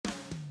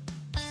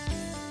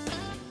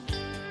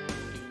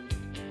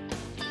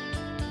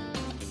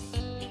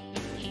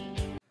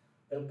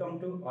Welcome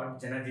to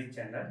artjanag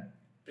channel.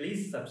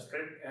 Please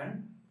subscribe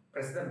and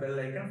press the bell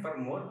icon for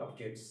more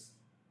updates.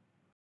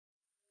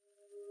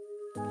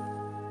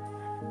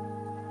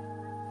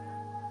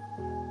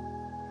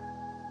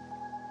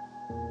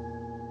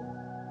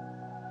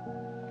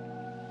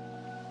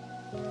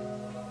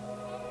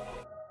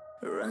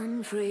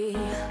 Run free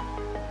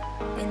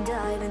and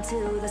dive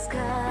into the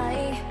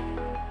sky.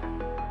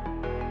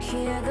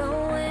 Hear the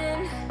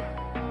wind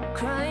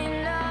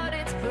crying out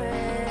its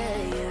prayer.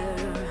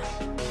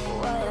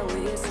 Why are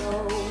we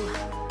so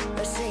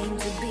ashamed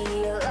to be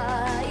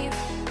alive?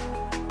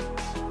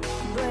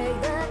 Break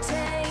the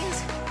chains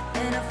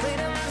and our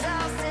freedom's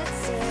ours to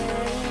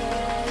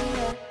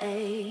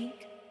take.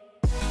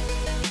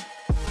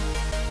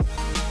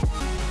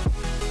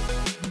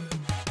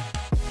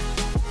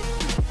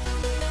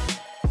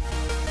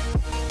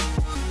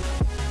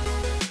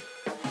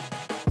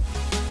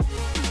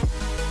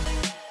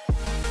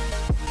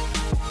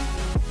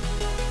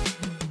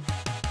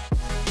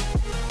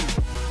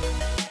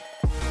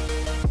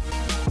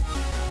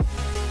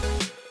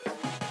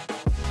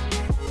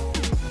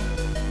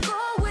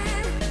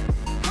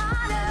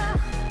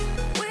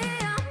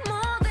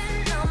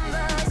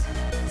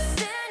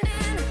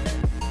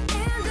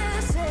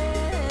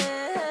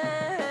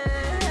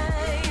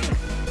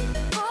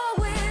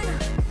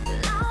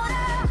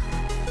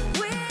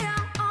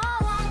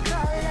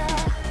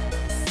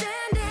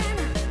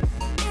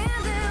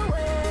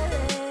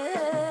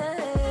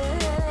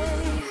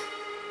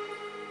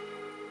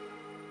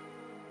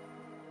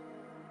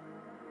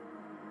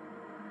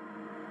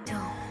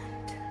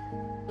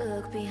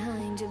 Look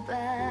behind your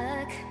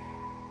back.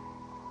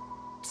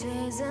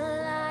 Chase a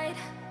light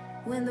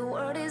when the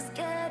world is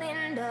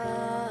getting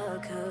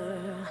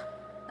darker.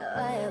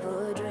 I have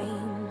a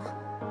dream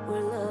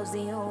where love's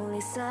the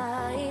only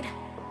side.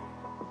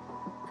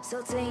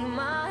 So take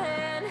my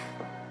hand,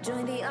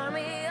 join the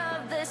army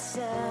of the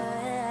shadows.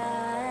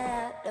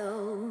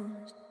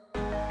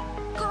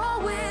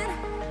 Going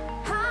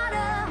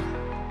harder,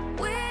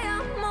 we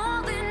are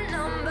more than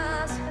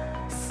numbers.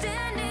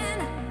 Standing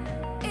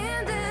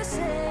in this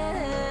shade,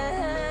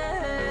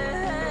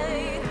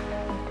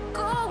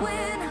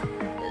 going